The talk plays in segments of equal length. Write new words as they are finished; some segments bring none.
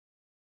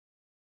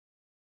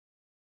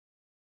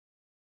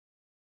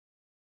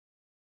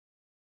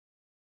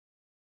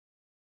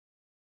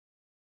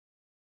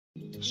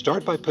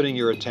Start by putting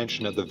your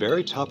attention at the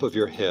very top of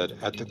your head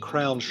at the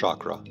crown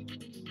chakra,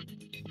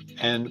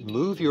 and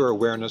move your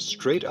awareness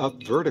straight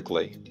up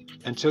vertically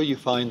until you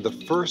find the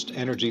first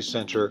energy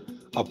center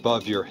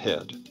above your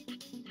head.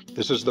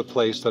 This is the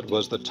place that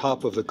was the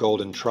top of the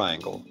golden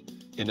triangle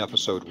in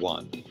episode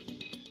 1.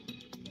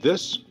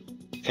 This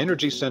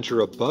energy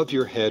center above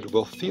your head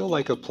will feel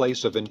like a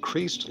place of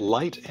increased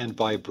light and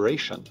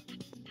vibration,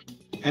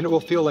 and it will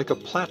feel like a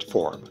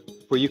platform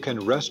where you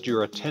can rest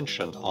your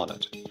attention on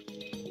it.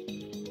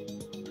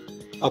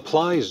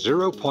 Apply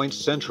 0-point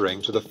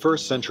centering to the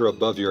first center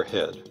above your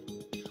head,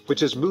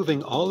 which is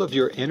moving all of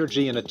your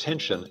energy and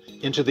attention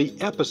into the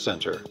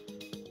epicenter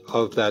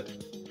of that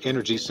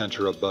energy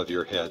center above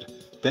your head,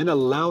 then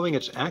allowing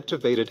its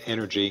activated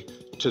energy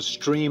to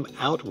stream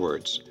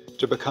outwards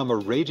to become a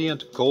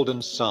radiant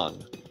golden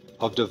sun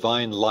of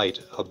divine light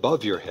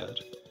above your head.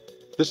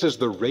 This is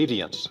the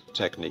radiance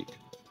technique.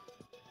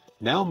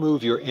 Now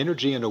move your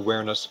energy and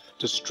awareness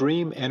to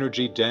stream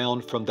energy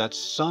down from that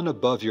sun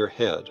above your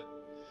head,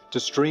 to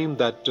stream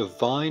that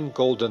divine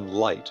golden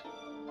light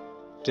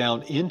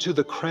down into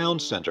the crown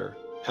center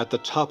at the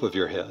top of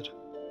your head.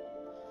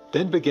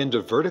 Then begin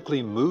to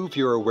vertically move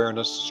your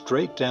awareness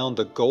straight down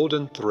the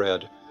golden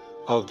thread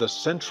of the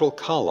central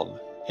column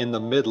in the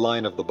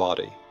midline of the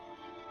body.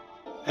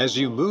 As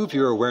you move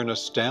your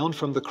awareness down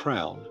from the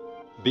crown,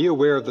 be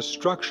aware of the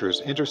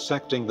structures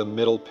intersecting the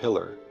middle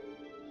pillar,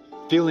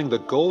 feeling the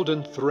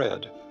golden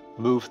thread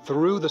move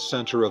through the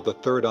center of the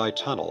third eye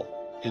tunnel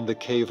in the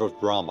cave of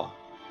Brahma,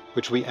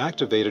 which we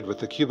activated with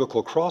the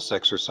cubicle cross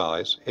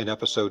exercise in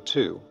episode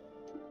 2.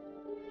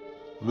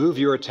 Move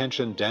your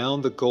attention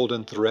down the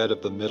golden thread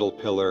of the middle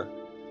pillar,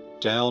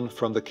 down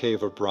from the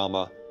cave of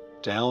Brahma,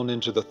 down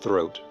into the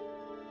throat,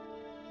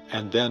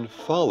 and then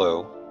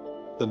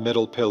follow the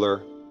middle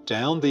pillar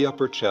down the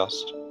upper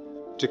chest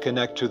to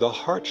connect to the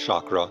heart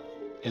chakra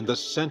in the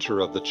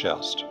center of the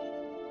chest.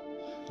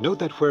 Note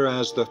that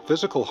whereas the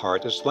physical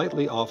heart is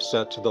slightly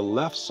offset to the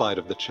left side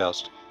of the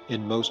chest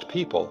in most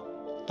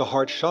people, the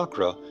heart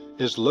chakra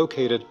is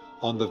located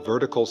on the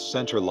vertical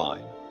center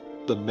line,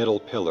 the middle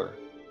pillar.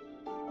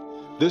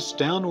 This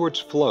downwards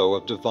flow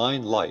of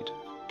divine light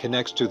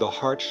connects to the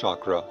heart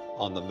chakra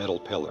on the middle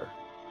pillar.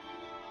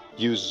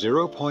 Use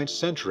 0-point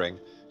centering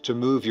to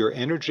move your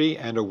energy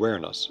and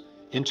awareness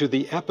into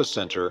the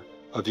epicenter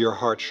of your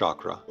heart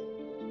chakra.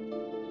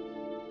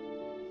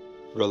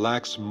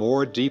 Relax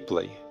more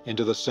deeply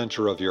into the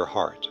center of your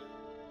heart,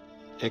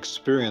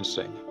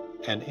 experiencing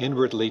and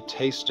inwardly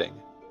tasting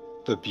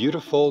the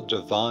beautiful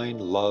divine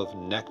love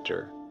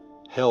nectar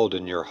held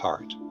in your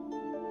heart.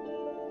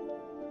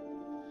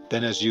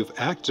 Then, as you've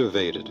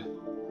activated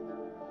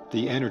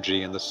the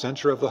energy in the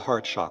center of the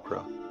heart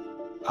chakra,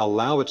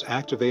 allow its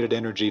activated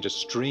energy to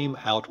stream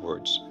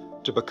outwards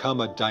to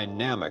become a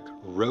dynamic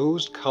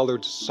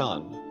rose-colored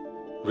sun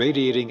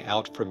radiating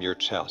out from your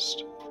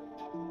chest.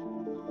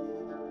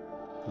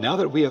 Now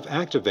that we have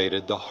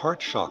activated the heart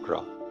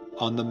chakra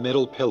on the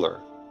middle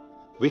pillar,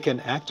 we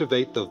can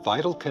activate the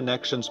vital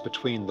connections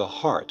between the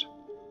heart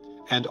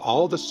and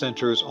all the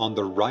centers on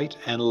the right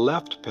and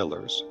left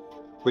pillars,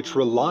 which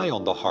rely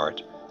on the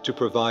heart to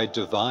provide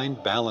divine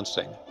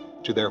balancing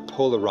to their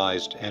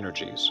polarized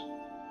energies.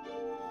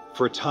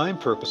 For time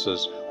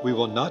purposes, we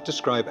will not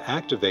describe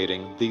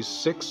activating these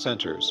 6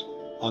 centers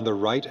on the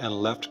right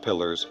and left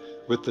pillars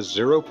with the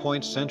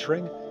 0-point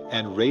centering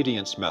and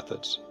radiance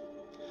methods.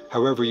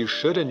 However, you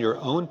should in your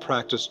own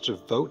practice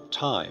devote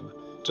time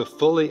to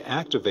fully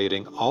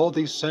activating all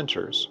these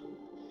centers,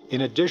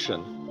 in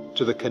addition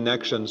to the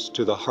connections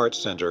to the heart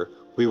center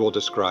we will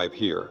describe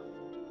here.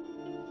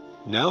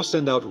 Now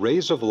send out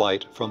rays of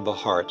light from the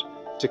heart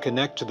to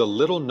connect to the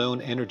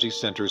little-known energy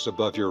centers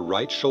above your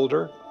right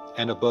shoulder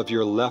and above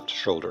your left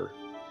shoulder,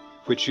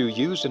 which you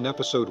used in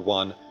episode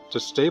 1 to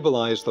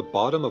stabilize the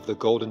bottom of the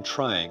golden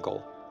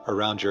triangle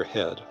around your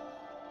head.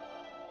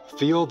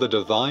 Feel the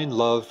divine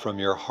love from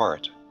your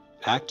heart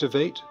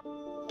activate,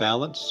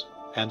 balance,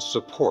 and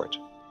support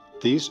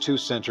these 2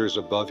 centers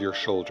above your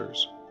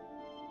shoulders.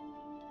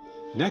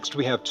 Next,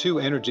 we have 2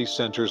 energy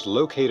centers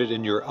located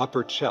in your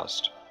upper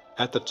chest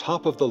at the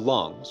top of the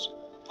lungs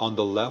on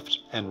the left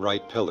and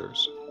right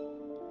pillars.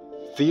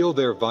 Feel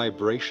their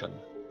vibration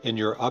in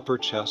your upper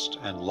chest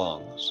and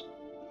lungs.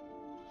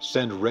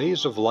 Send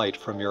rays of light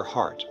from your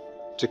heart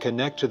to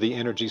connect to the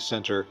energy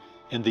center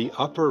in the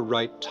upper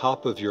right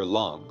top of your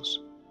lungs,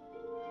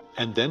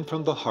 and then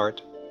from the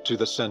heart to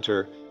the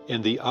center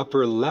in the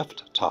upper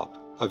left top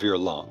of your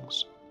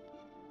lungs.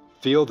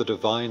 Feel the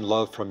divine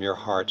love from your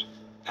heart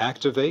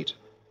activate,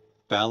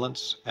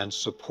 balance, and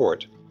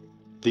support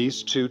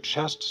these 2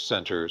 chest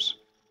centers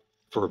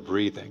for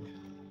breathing.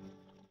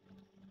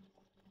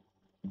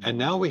 And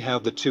now we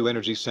have the 2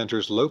 energy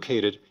centers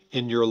located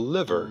in your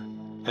liver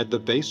at the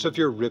base of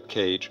your rib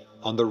cage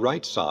on the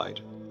right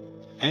side,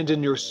 and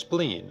in your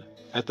spleen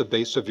at the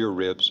base of your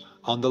ribs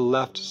on the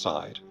left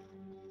side.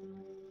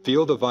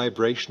 Feel the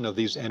vibration of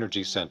these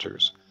energy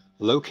centers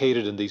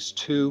located in these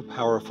 2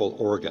 powerful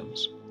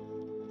organs.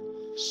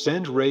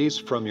 Send rays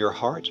from your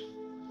heart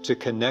to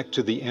connect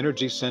to the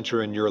energy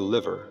center in your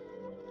liver,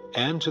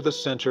 and to the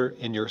center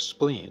in your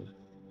spleen.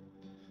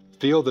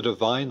 Feel the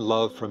divine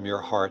love from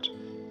your heart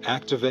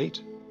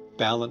activate,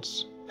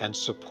 balance, and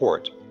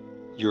support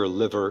your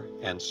liver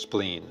and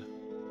spleen.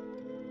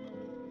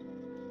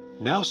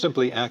 Now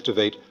simply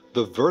activate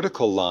the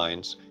vertical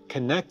lines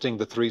connecting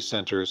the three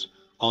centers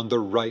on the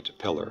right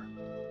pillar.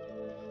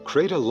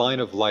 Create a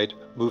line of light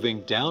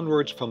moving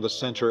downwards from the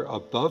center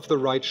above the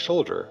right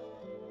shoulder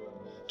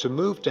to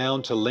move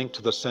down to link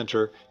to the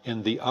center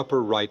in the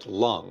upper right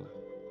lung,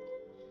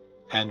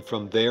 and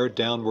from there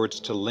downwards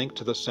to link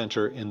to the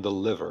center in the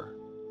liver.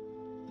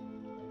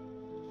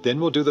 Then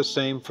we'll do the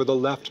same for the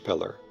left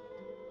pillar.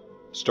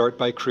 Start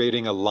by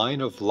creating a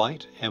line of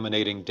light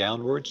emanating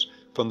downwards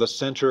from the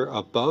center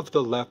above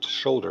the left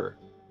shoulder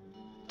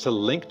to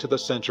link to the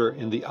center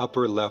in the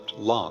upper left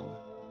lung,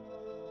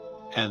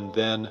 and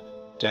then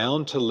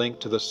down to link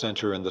to the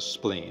center in the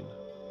spleen.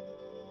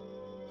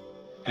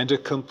 And to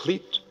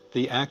complete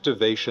the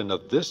activation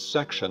of this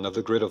section of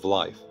the grid of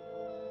life,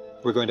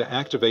 we're going to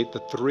activate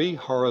the three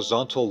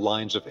horizontal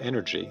lines of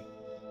energy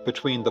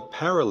between the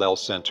parallel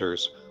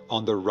centers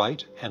on the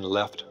right and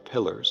left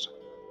pillars.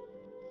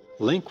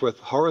 Link with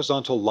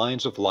horizontal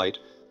lines of light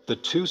the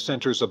two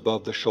centers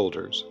above the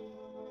shoulders.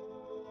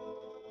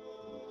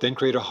 Then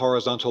create a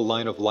horizontal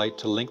line of light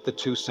to link the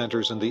two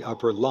centers in the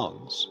upper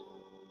lungs.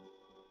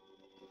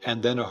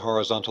 And then a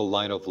horizontal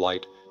line of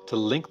light to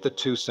link the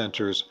two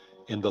centers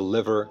in the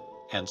liver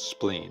and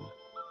spleen.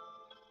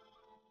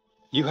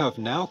 You have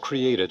now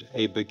created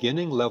a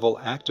beginning level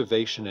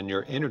activation in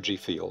your energy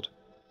field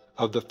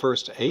of the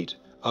first 8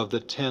 of the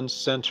 10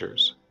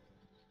 centers.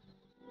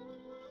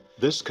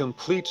 This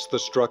completes the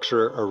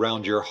structure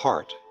around your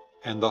heart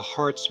and the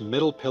heart's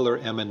middle pillar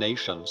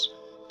emanations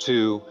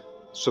to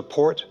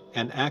support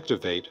and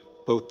activate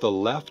both the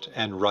left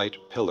and right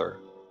pillar.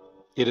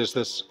 It is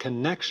this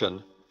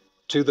connection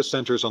to the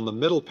centers on the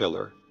middle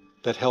pillar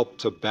that help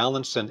to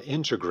balance and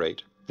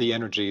integrate the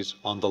energies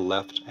on the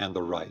left and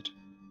the right.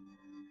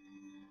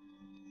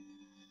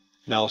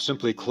 Now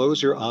simply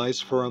close your eyes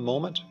for a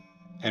moment,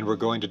 and we're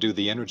going to do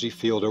the energy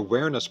field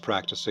awareness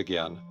practice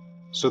again,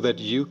 so that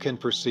you can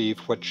perceive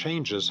what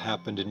changes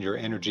happened in your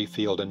energy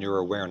field and your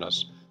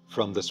awareness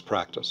from this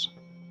practice.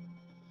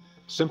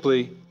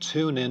 Simply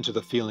tune into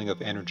the feeling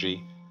of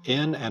energy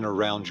in and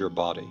around your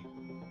body.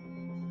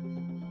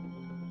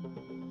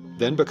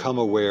 Then become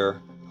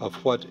aware of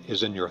what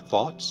is in your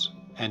thoughts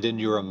and in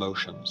your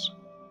emotions.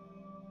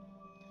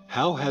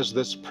 How has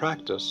this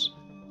practice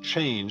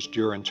changed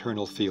your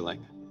internal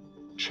feeling,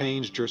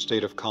 changed your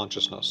state of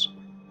consciousness?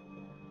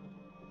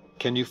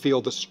 Can you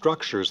feel the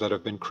structures that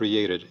have been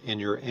created in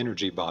your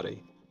energy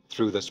body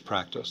through this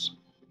practice?